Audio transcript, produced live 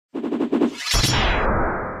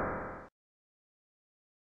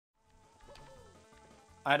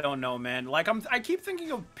I don't know, man. Like I keep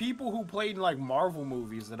thinking of people who played in like Marvel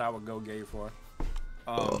movies that I would go gay for.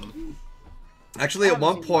 Actually, at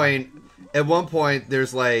one point,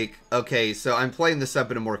 there's like, okay, so I'm playing this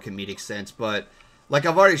up in a more comedic sense, but like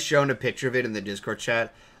I've already shown a picture of it in the Discord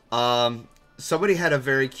chat. Somebody had a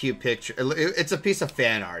very cute picture. It's a piece of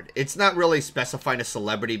fan art. It's not really specifying a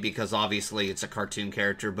celebrity because obviously it's a cartoon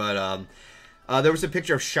character, but there was a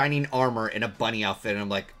picture of shining armor in a bunny outfit, and I'm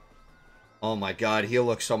like, oh my god, he'll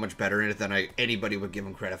look so much better in it than anybody would give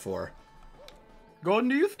him credit for. Golden,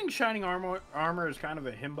 do you think shining armor is kind of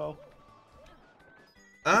a himbo?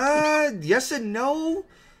 Yes and no.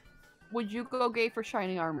 Would you go gay for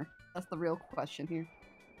shining armor? That's the real question here.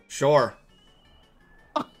 Sure.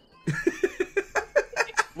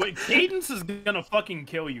 Wait, Cadence is gonna fucking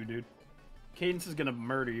kill you, dude. Cadence is gonna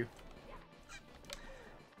murder you.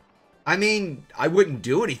 I mean, I wouldn't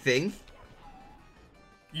do anything.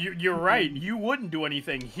 You're right. You wouldn't do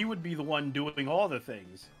anything. He would be the one doing all the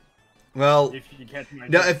things. Well, if you catch my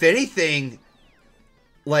no, if anything,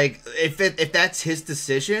 like, if that's his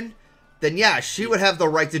decision, then yeah, she would have the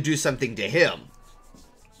right to do something to him.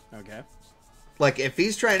 Okay. Like, if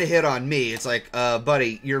he's trying to hit on me, it's like,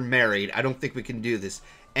 buddy, you're married. I don't think we can do this.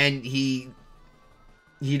 And he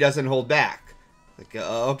doesn't hold back. Like,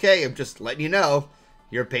 okay, I'm just letting you know,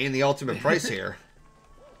 you're paying the ultimate price here.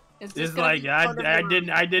 It's like I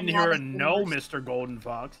didn't hear a no, Mr. Golden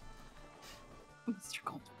Fox. Mr.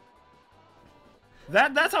 Golden.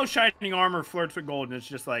 That's how shining armor flirts with Golden. It's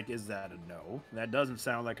just like, is that a no? That doesn't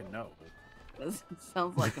sound like a no. That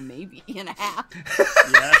sounds like a maybe and a half. Yeah,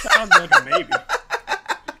 that sounds like a maybe.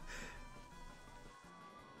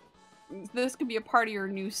 This could be a part of your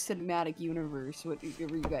new cinematic universe,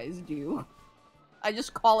 whatever you guys do. I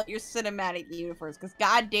just call it your cinematic universe, because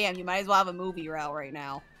goddamn, you might as well have a movie out right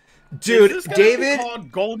now. Dude, David,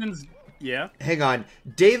 called Golden's. Yeah. Hang on,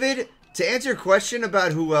 David. To answer your question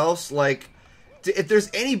about who else, like, if there's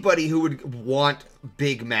anybody who would want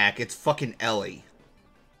Big Mac, it's fucking Ellie.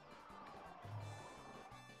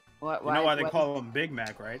 You know why they call him Big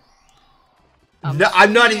Mac, right? No,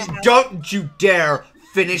 I'm not even. Don't you dare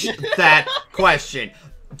finish that question.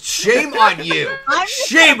 Shame on you.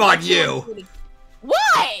 Shame on you.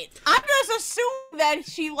 What? I'm just assuming that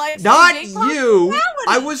she likes. Not you.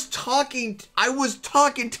 I was talking to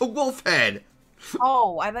Wolfhead.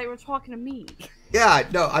 Oh, I thought you were talking to me. Yeah,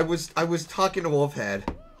 no, I was talking to Wolfhead.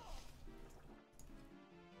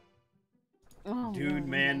 Oh, dude,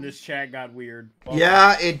 man, this chat got weird. Oh.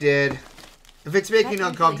 Yeah, it did. If it's making you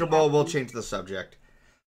uncomfortable, we'll change the subject.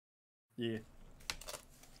 Yeah.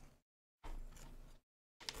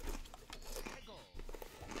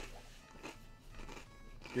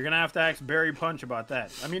 You're gonna have to ask Barry Punch about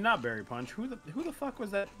that. I mean, not Barry Punch. Who the fuck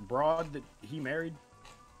was that broad that he married?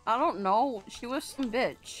 I don't know. She was some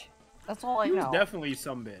bitch. That's all I know. He was definitely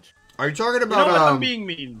some bitch. Are you talking about? You know what, I'm being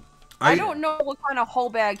mean. I don't know what kind of hoe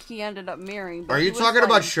bag he ended up marrying. But are you talking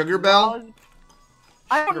about Sugar Belle?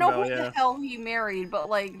 I don't know who the hell he married, but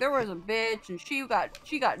like there was a bitch, and she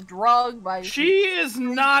got drugged by. She is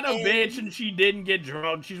not a bitch, and she didn't get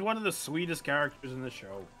drugged. She's one of the sweetest characters in the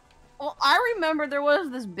show. Well, I remember there was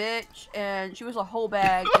this bitch, and she was a hoe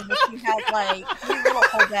bag, and she had like 3 little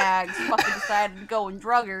hoe bags. Fucking decided to go and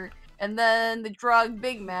drug her, and then the drug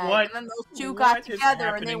Big Mac, and then those two got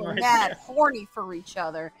together, and they were mad, horny for each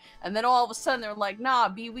other. And then all of a sudden they're like, "Nah,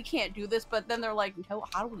 B, we can't do this." But then they're like, "No,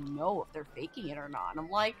 how do we know if they're faking it or not?" And I'm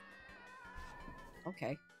like,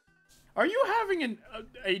 "Okay." Are you having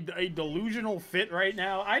a delusional fit right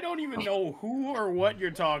now? I don't even know who or what you're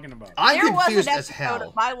talking about. I'm confused as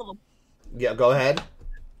hell. Yeah, go ahead.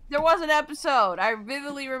 There was an episode. I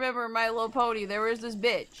vividly remember My Little Pony. There was this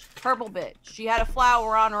bitch, purple bitch. She had a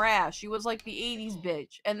flower on her ass. She was like the 80s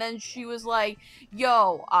bitch. And then she was like,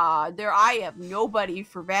 "Yo, I have nobody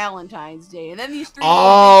for Valentine's Day." And then these 3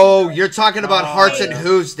 Oh, you're talking about Hearts and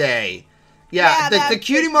Who's Day. Yeah, the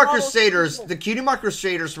Cutie Mark Crusaders, the Cutie Mark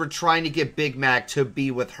Crusaders were trying to get Big Mac to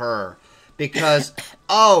be with her. Because,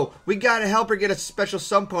 oh, we gotta help her get a special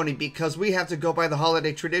sun pony because we have to go by the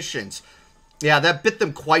holiday traditions. Yeah, that bit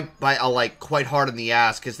them quite hard in the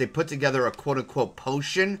ass because they put together a quote-unquote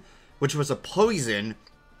potion, which was a poison,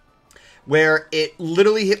 where it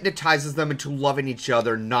literally hypnotizes them into loving each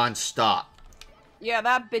other non-stop. Yeah,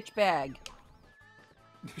 that bitch bag.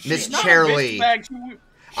 Miss Charlie. I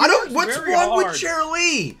don't. What's wrong with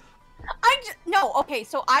Charlie? No, okay,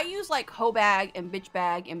 so I use like hoe bag and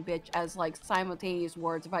bitch as like simultaneous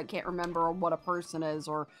words if I can't remember what a person is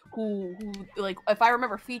or who like if I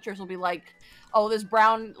remember features will be like, oh, this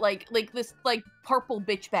brown like this like purple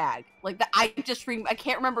bitch bag. Like that I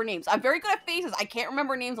can't remember names. I'm very good at faces. I can't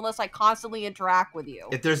remember names unless I constantly interact with you.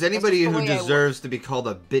 If there's anybody who deserves to be called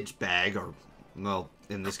a bitch bag, or well,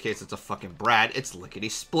 in this case it's a fucking brat, it's Lickety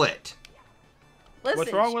Split. Listen,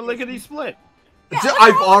 what's wrong with Lickety Split? Yeah,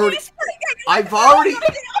 I've already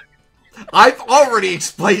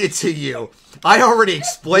explained it to you. I already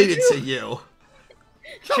explained it to you.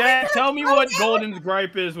 Chat, tell me what Golden's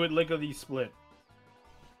gripe is with Lickety Split.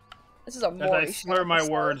 This is a as I slur my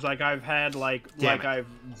words like I've had I've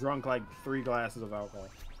drunk like 3 glasses of alcohol.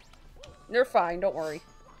 You're fine, don't worry.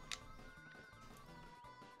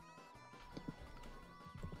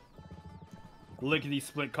 Lickety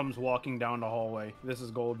Split comes walking down the hallway. This is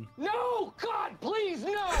Golden. No! God, please,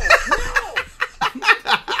 no! No!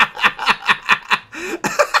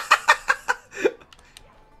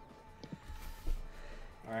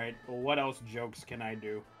 Alright, well, what else jokes can I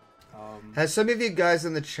do? Has some of you guys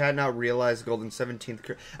in the chat now realized Golden's 17th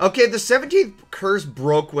curse? Okay, the 17th curse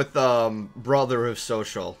broke with Brotherhood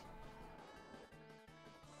Social.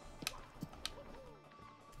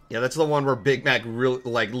 Yeah, that's the one where Big Mac really,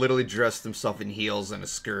 like, literally dressed himself in heels and a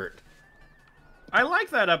skirt. I like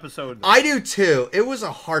that episode, though. I do, too. It was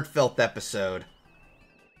a heartfelt episode.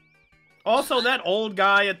 Also, that old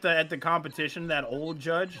guy at the competition, that old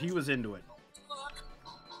judge, he was into it.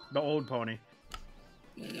 The old pony.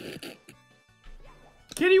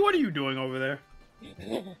 Kitty, what are you doing over there?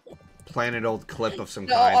 Playing an old clip of some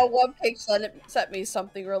kind. No, one page sent me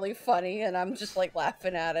something really funny, and I'm just, like,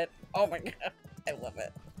 laughing at it. Oh my god. I love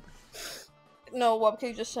it. No,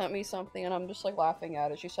 Webcake just sent me something, and I'm just like laughing at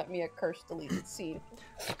it. She sent me a cursed deleted scene.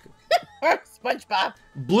 SpongeBob.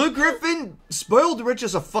 Blue Griffin, Spoiled Rich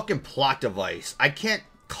is a fucking plot device. I can't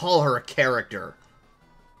call her a character.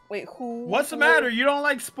 Wait, who? What's the matter? You don't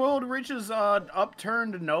like Spoiled Rich's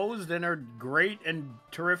upturned nose and her great and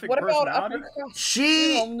terrific personality? What about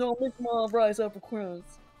She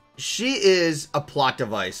is a plot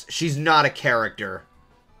device. She's not a character.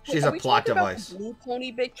 She's a plot device. About the blue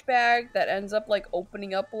pony bitch bag that ends up like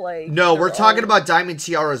opening up like. No, we're talking about Diamond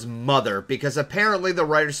Tiara's mother, because apparently the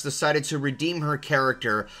writers decided to redeem her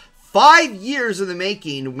character 5 years in the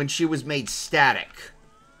making when she was made static.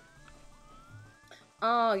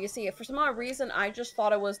 Oh, you see, for some odd reason, I just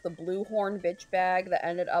thought it was the blue horn bitch bag that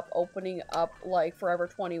ended up opening up like Forever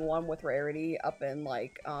 21 with Rarity up in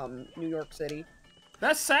like New York City.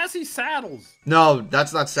 That's Sassy Saddles. No,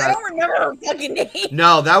 that's not Sassy. I don't remember her fucking name.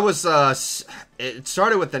 No, that was it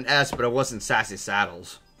started with an S, but it wasn't Sassy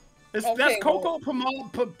Saddles. That's Coco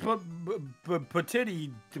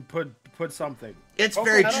Patiti to put something. It's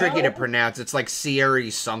very tricky to pronounce. It's like Sierra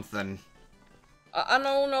something. I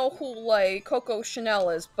don't know who like Coco Chanel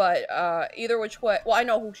is, but either which way. Well, I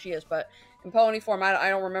know who she is, but in pony form, I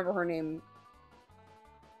don't remember her name.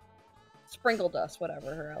 Sprinkle Dust,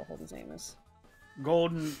 whatever her Elf's name is.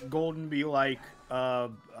 Golden be like,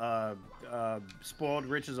 Spoiled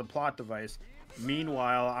Rich is a plot device.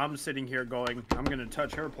 Meanwhile, I'm sitting here going, I'm gonna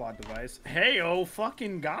touch her plot device. Hey-oh,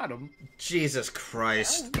 fucking got him. Jesus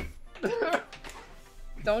Christ.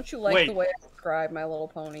 Don't you like the way I describe My Little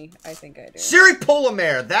Pony? I think I do. Siri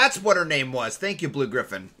Polomare, that's what her name was. Thank you, Blue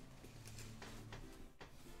Griffin.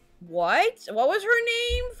 What? What was her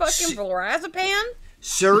name? Fucking Vlorazapan?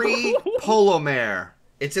 Siri Polomare.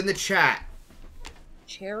 It's in the chat.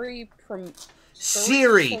 Siri,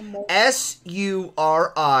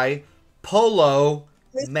 S-U-R-I, Polo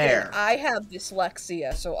Mare. I have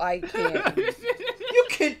dyslexia, so I can't.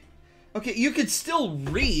 You can still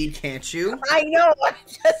read, can't you? I know, I'm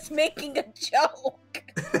just making a joke.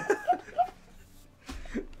 I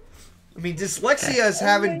mean, dyslexia is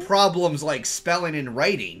having problems like spelling and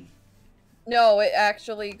writing. No, it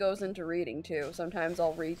actually goes into reading too. Sometimes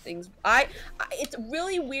I'll read things. It's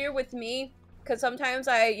really weird with me. Because sometimes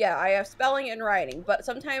I have spelling and writing, but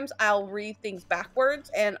sometimes I'll read things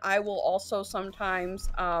backwards, and I will also sometimes,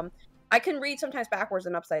 I can read sometimes backwards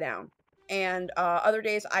and upside down. And other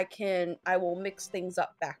days I will mix things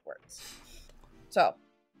up backwards. So,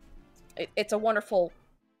 it's a wonderful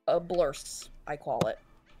blurse, I call it.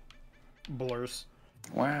 Blurse.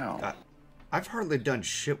 Wow. I've hardly done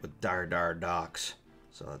shit with Dire Docs,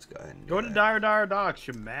 so let's go ahead and go to Dire Docs,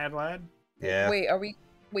 you mad lad. Yeah. Wait,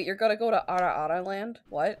 you're gonna go to Ara Land?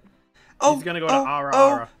 What? Oh, he's gonna go to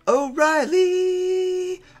Ara.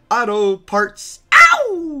 O'Reilly Auto Parts.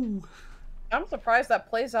 Ow! I'm surprised that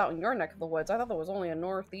plays out in your neck of the woods. I thought that was only a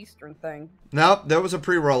northeastern thing. No, there was a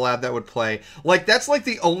pre-roll ad that would play. Like, that's like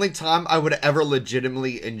the only time I would ever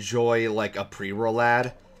legitimately enjoy, like, a pre-roll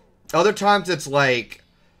ad. Other times it's like,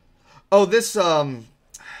 oh, this,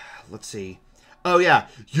 let's see. Oh, yeah,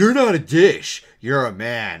 you're not a dish. You're a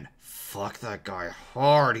man. Fuck that guy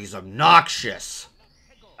hard. He's obnoxious.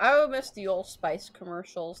 I would miss the Old Spice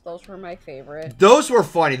commercials. Those were my favorite. Those were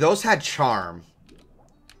funny. Those had charm.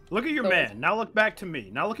 Look at your man. Now look back to me.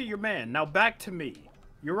 Now look at your man. Now back to me.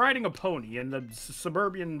 You're riding a pony in the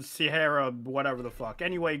suburban Sierra, whatever the fuck.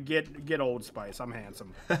 Anyway, get Old Spice. I'm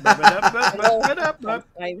handsome.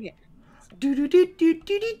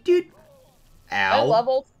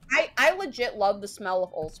 Ow. I legit love the smell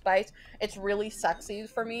of Old Spice. It's really sexy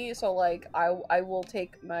for me. So like, I will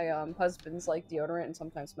take my husband's like deodorant and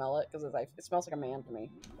sometimes smell it because it smells like a man to me.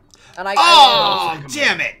 And oh,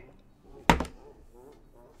 damn it!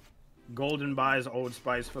 Golden buys Old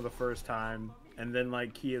Spice for the first time, and then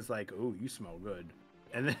like he is like, "Oh, you smell good,"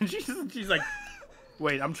 and then she's like,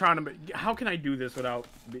 "Wait, I'm trying to. How can I do this without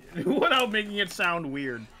making it sound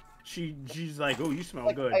weird?" She's like, "Oh, you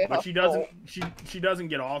smell good," but she doesn't. She doesn't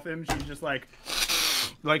get off him. She's just like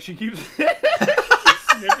she keeps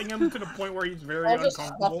sniffing him to the point where he's very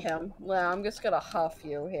uncomfortable. I'll just huff him. Yeah, I'm just gonna huff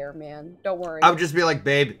you here, man. Don't worry. I would just be like,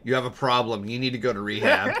 "Babe, you have a problem. You need to go to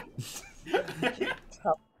rehab."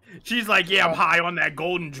 She's like, "Yeah, I'm high on that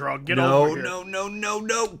golden drug. Get over here."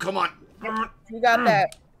 No. Come on. You got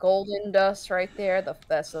that golden dust right there.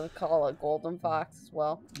 That's what they call a GoldenFox as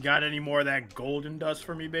well. Got any more of that golden dust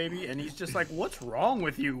for me, baby? And he's just like, "What's wrong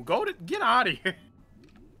with you? Get out of here."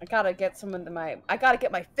 I gotta get some of I gotta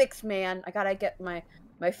get my fix, man. I gotta get my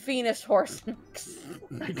Phoenix horse fix.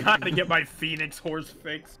 I gotta get my Phoenix horse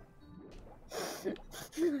fix.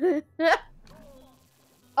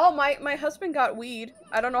 Oh, my husband got weed.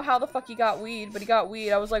 I don't know how the fuck he got weed, but he got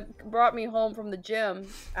weed. I was like, brought me home from the gym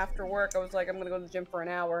after work. I was like, I'm gonna go to the gym for an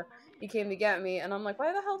hour. He came to get me, and I'm like,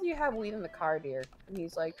 why the hell do you have weed in the car, dear? And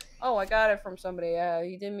he's like, oh, I got it from somebody.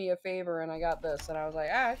 He did me a favor, and I got this. And I was like,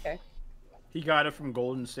 ah, okay. He got it from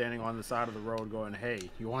Golden standing on the side of the road going, "Hey,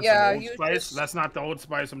 you want some Old Spice? That's not the Old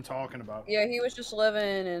Spice I'm talking about." Yeah, he was just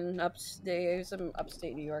living in upstate. He was in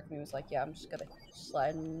upstate New York, and he was like, yeah, I'm just gonna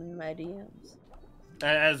slide in my DMs.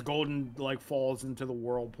 As Golden, like, falls into the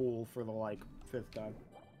whirlpool for the, like, 5th time.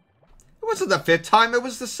 It wasn't the 5th time, it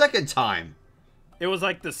was the 2nd time. It was,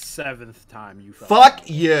 like, the 7th time you fell. Fuck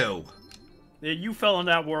you. Yeah, you fell in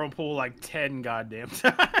that whirlpool, like, 10 goddamn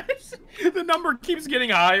times. The number keeps getting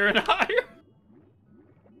higher and higher.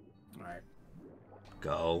 Alright.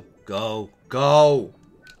 Go.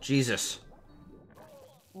 Jesus.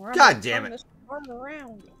 God damn it.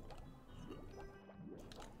 Around.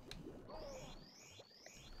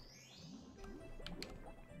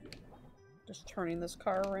 Just turning this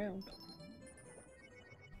car around.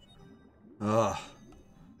 Ugh.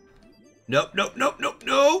 Nope. No.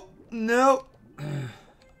 Come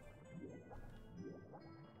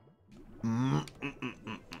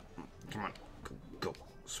on. Go.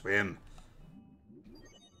 Swim.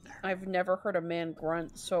 I've never heard a man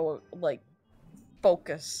grunt so, like,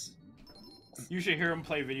 focus. You should hear him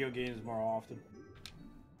play video games more often.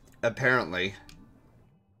 Apparently.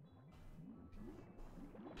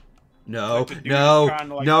 No. It's like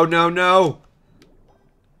no.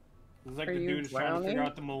 It's like the dude's trying to figure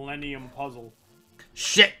out the Millennium Puzzle.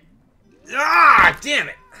 Shit! Ah, damn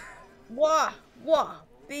it! Wah!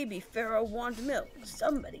 Baby Pharaoh wants milk.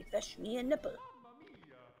 Somebody fetch me a nipple.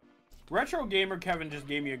 Retro Gamer Kevin just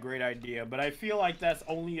gave me a great idea, but I feel like that's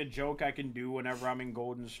only a joke I can do whenever I'm in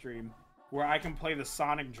GoldenStream. Where I can play the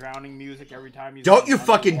Sonic drowning music every time he's... Don't you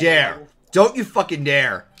fucking dare! Don't you fucking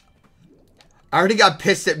dare! I already got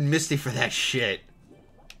pissed at Misty for that shit.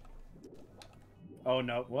 Oh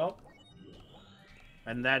no, well...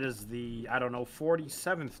 And that is the, I don't know,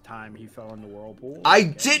 47th time he fell in the whirlpool. I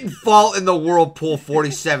didn't fall in the whirlpool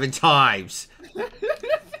 47 times!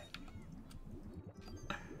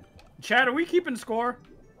 Chad, are we keeping score?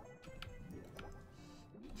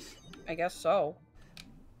 I guess so.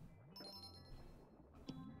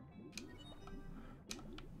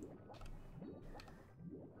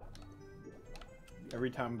 Every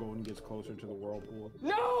time Golden gets closer to the whirlpool.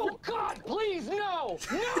 No! God, please, no!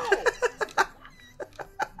 No!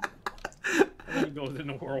 He goes in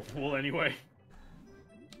the whirlpool anyway.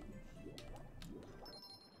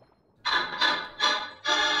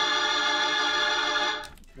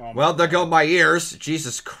 Well, there go my ears.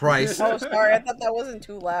 Jesus Christ. Oh, sorry. I thought that wasn't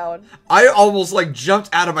too loud. I almost, like, jumped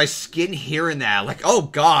out of my skin hearing that. Like, oh,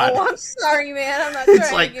 God. Oh, I'm sorry, man. I'm not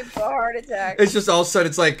trying to give you a heart attack. It's just all of a sudden,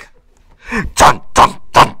 it's like... Dun, dun,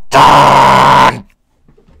 dun. done.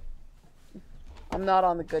 I'm not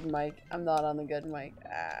on the good mic. I'm not on the good mic.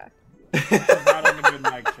 Ah. Not on the good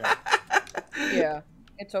mic check. Yeah,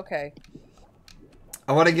 it's okay.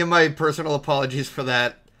 I want to give my personal apologies for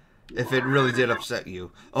that. If it really did upset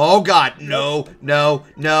you. Oh God, no, no,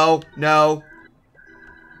 no, no.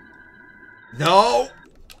 No!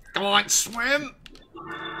 Come on, swim!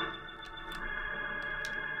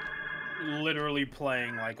 Literally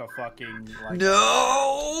playing like a fucking... Like,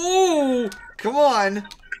 no! Come on!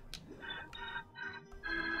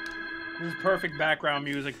 This is perfect background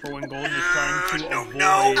music for when Golden is trying to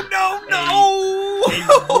avoid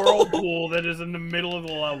a whirlpool that is in the middle of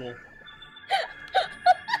the level.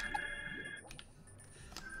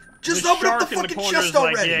 Just the open up the shark in fucking the corner chest is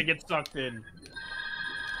like, already! yeah, get sucked in.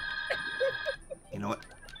 You know what?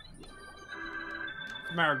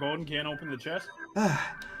 Mara Golden can't open the chest?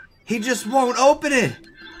 He just won't open it!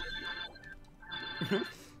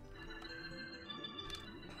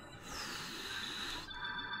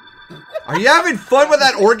 Are you having fun with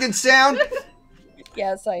that organ sound?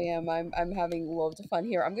 Yes, I am. I'm having loads of fun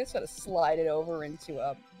here. I'm just gonna slide it over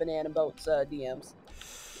into Banana Boat's DMs.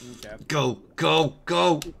 Okay. Go, go,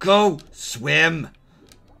 go, go! Swim!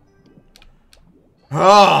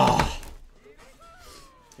 Oh!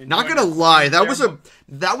 Not gonna lie, that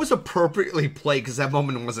was appropriately played because that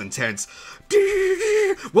moment was intense.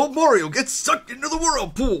 Well, Mario gets sucked into the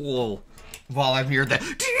whirlpool while I'm hearing that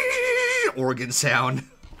organ sound.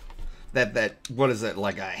 That what is it,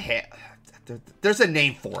 like a there's a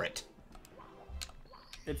name for it.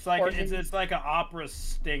 It's like it's like an opera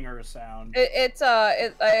stinger sound. It's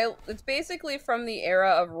basically from the era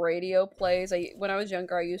of radio plays. When I was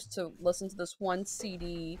younger, I used to listen to this one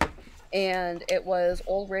CD, and it was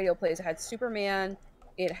old radio plays. It had Superman.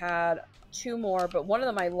 It had two more, but one of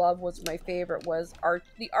them I loved, was my favorite, was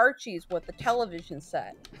the Archies with the television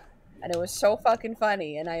set. And it was so fucking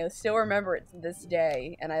funny, and I still remember it to this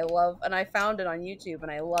day. And I found it on YouTube,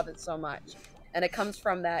 and I love it so much. And it comes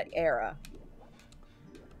from that era.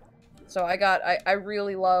 So I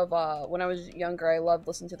really love, when I was younger, I loved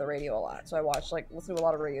listening to the radio a lot. So I watched, listened to a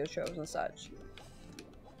lot of radio shows and such.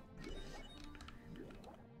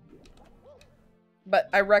 But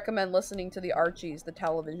I recommend listening to the Archies, the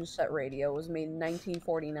television set radio. It was made in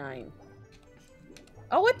 1949.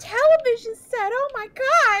 Oh, a television set! Oh my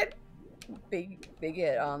god! Big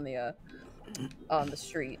hit on the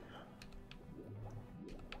street.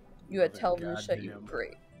 You had television set, you were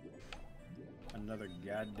great. Another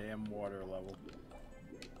goddamn water level.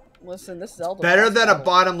 Listen, this Zelda. Better than a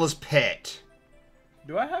bottomless pit.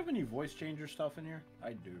 Do I have any voice changer stuff in here?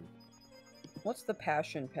 I do. What's the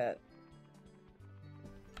passion pit?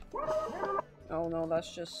 Oh no,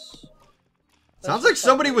 that's just... Sounds like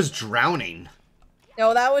somebody was drowning.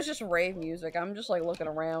 No, that was just rave music. I'm just looking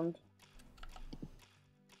around.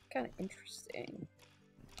 Kind of interesting.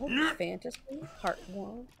 Oh, fantasy,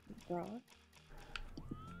 heartwarming, rock.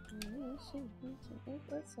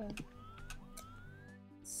 What's a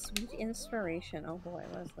sweet inspiration? Oh boy,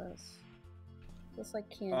 what's this? This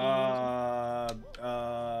candy.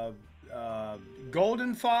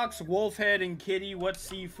 GoldenFox, Wolfhead, and Kitty. What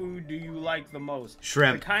seafood do you like the most?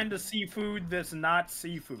 Shrimp. The kind of seafood that's not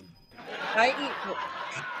seafood. I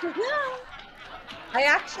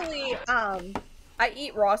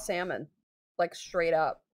eat raw salmon, straight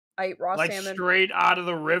up. I eat raw salmon. Straight out of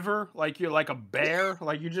the river, like you're like a bear,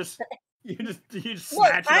 like you just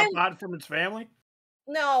snatch it up from its family.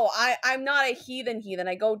 No, I'm not a heathen.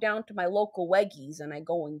 I go down to my local Weggies and I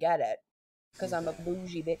go and get it because I'm a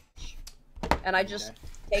bougie bitch, and I just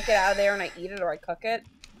take it out of there and I eat it or I cook it.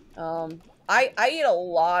 I eat a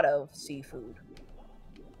lot of seafood,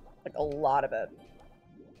 a lot of it.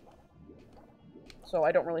 So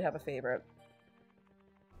I don't really have a favorite.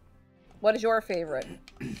 What is your favorite?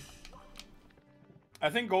 I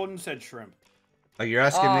think Golden said shrimp. Oh, you're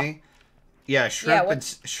asking me? Yeah,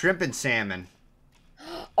 shrimp and salmon.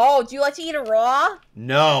 Oh, do you like to eat it raw?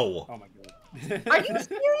 No. Oh my god. Are you serious?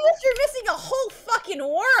 You're missing a whole fucking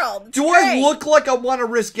world. It's Do great. I look like I want to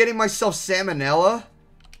risk getting myself salmonella?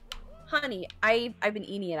 Honey, I've been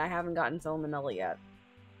eating it. I haven't gotten salmonella yet.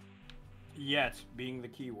 Yet being the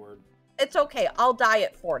key word. It's okay. I'll die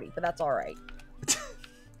at 40, but that's all right.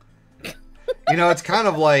 You know, it's kind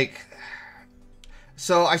of like...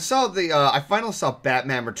 So, I finally saw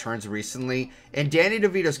Batman Returns recently, and Danny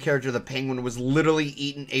DeVito's character, the Penguin, was literally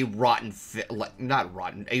eating a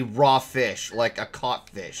a raw fish, like a caught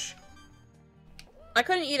fish. I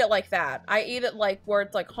couldn't eat it like that. I eat it where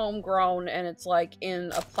it's homegrown and it's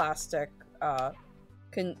in a plastic,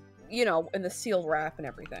 in the sealed wrap and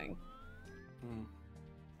everything.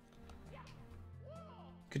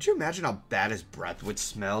 Could you imagine how bad his breath would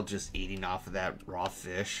smell just eating off of that raw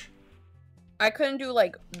fish? I couldn't do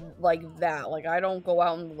like that. Like I don't go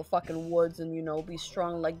out into the fucking woods and be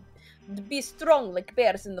strong like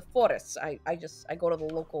bears in the forest. I go to the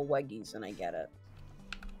local Weggies and I get it.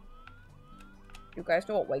 You guys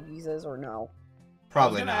know what Weggies is or no?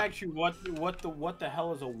 Probably I was not. gonna ask you what the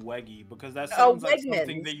hell is a Weggie, because that sounds like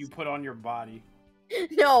something that you put on your body.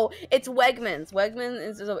 No, it's Wegmans.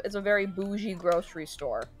 Wegmans is a very bougie grocery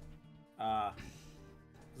store.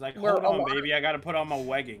 It's like, hold on, baby, I gotta put on my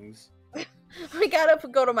weggings. I gotta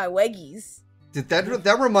go to my Weggies.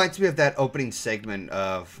 That reminds me of that opening segment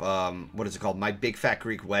of what is it called? My Big Fat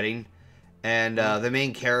Greek Wedding, and the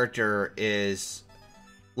main character is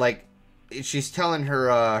like she's telling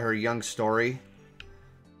her young story.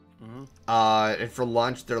 And for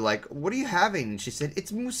lunch, they're like, "What are you having?" And she said,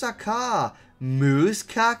 "It's moussaka." Moose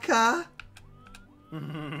caca? Oh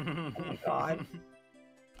my god.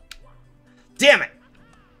 Damn it!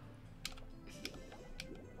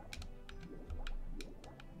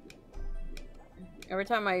 Every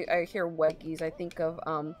time I hear Weggies, I think of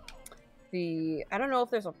I don't know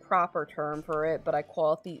if there's a proper term for it, but I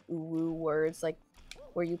call it the uwu words, like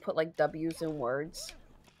where you put like W's in words.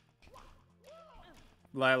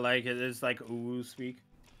 Like it is like uwu speak.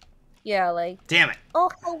 Yeah, like... Damn it! Oh,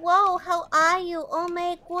 hello, how are you? Oh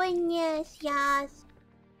my goodness, yes.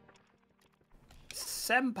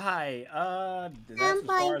 Senpai, that's as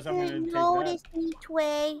far as I'm gonna take notice me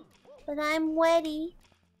way, but I'm ready.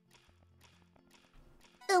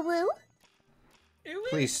 Woo?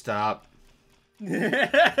 Please stop.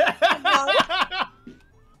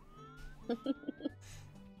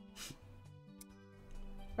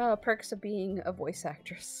 Perks of being a voice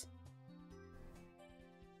actress.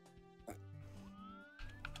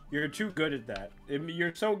 You're too good at that.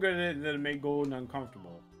 You're so good at it that it made Golden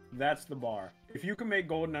uncomfortable. That's the bar. If you can make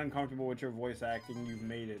Golden uncomfortable with your voice acting, you've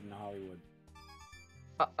made it in Hollywood.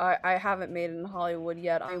 I haven't made it in Hollywood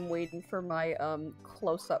yet. I'm waiting for my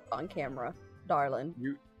close-up on camera, darling.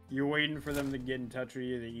 You're waiting for them to get in touch with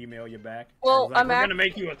you to email you back? Well, like, we're gonna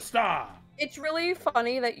make you a star! It's really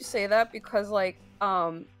funny that you say that because, like,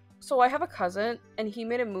 so I have a cousin, and he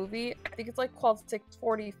made a movie, I think it's, like, called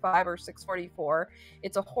 645 or 644.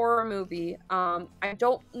 It's a horror movie. I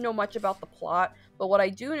don't know much about the plot, but what I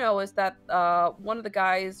do know is that one of the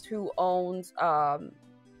guys who owns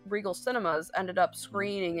Regal Cinemas ended up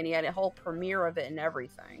screening, and he had a whole premiere of it and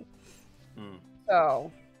everything.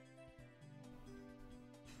 So,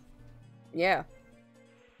 yeah.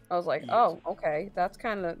 I was like, oh, okay, that's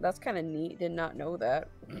kind of neat. Did not know that.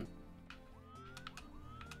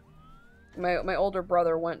 My older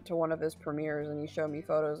brother went to one of his premieres and he showed me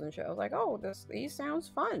photos and shit. I was like, oh, he sounds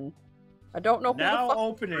fun. I don't know who now the fuck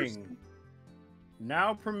opening.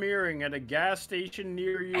 Now premiering at a gas station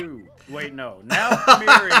near you. Wait, no. Now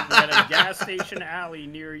premiering at a gas station alley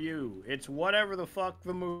near you. It's whatever the fuck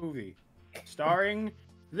the movie. Starring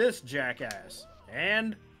this jackass.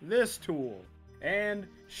 And this tool. And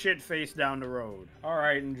shit face down the road.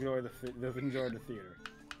 Alright, enjoy the theater.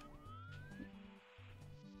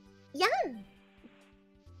 Yeah.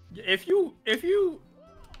 If you...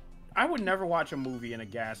 I would never watch a movie in a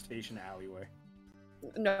gas station alleyway.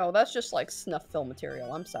 No, that's just like snuff film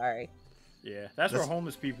material. I'm sorry. Yeah, that's where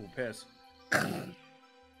homeless people piss.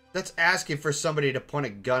 That's asking for somebody to point a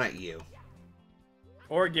gun at you.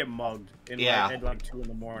 Or get mugged at like 2 in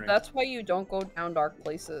the morning. That's why you don't go down dark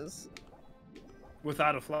places.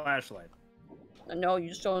 Without a flashlight. No, you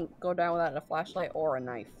just don't go down without a flashlight or a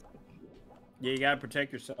knife. Yeah, you gotta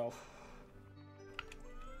protect yourself.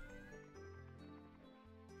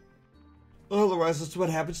 Otherwise, that's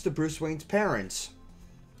what happens to Bruce Wayne's parents.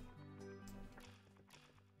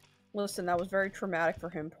 Listen, that was very traumatic for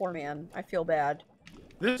him. Poor man. I feel bad.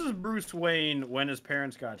 This is Bruce Wayne when his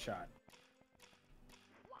parents got shot.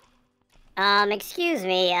 Excuse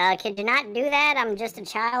me, could you not do that? I'm just a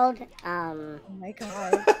child. Oh my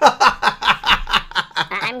god.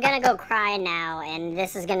 I'm gonna go cry now, and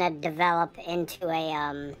this is gonna develop into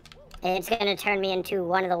a, it's gonna turn me into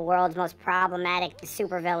one of the world's most problematic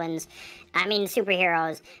superheroes.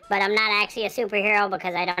 But I'm not actually a superhero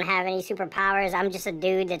because I don't have any superpowers. I'm just a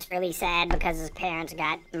dude that's really sad because his parents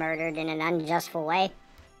got murdered in an unjustful way.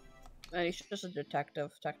 And he's just a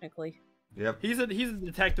detective, technically. Yep. He's a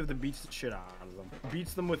detective that beats the shit out of them.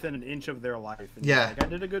 Beats them within an inch of their life. And yeah. Like, I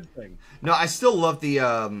did a good thing. No, I still love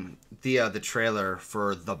the trailer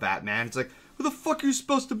for The Batman. It's like, who the fuck are you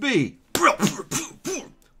supposed to be?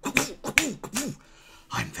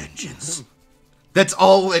 I'm vengeance. That's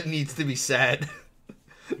all that needs to be said.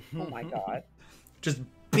 Oh my god. Just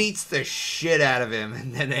beats the shit out of him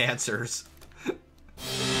and then answers.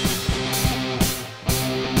 Bye.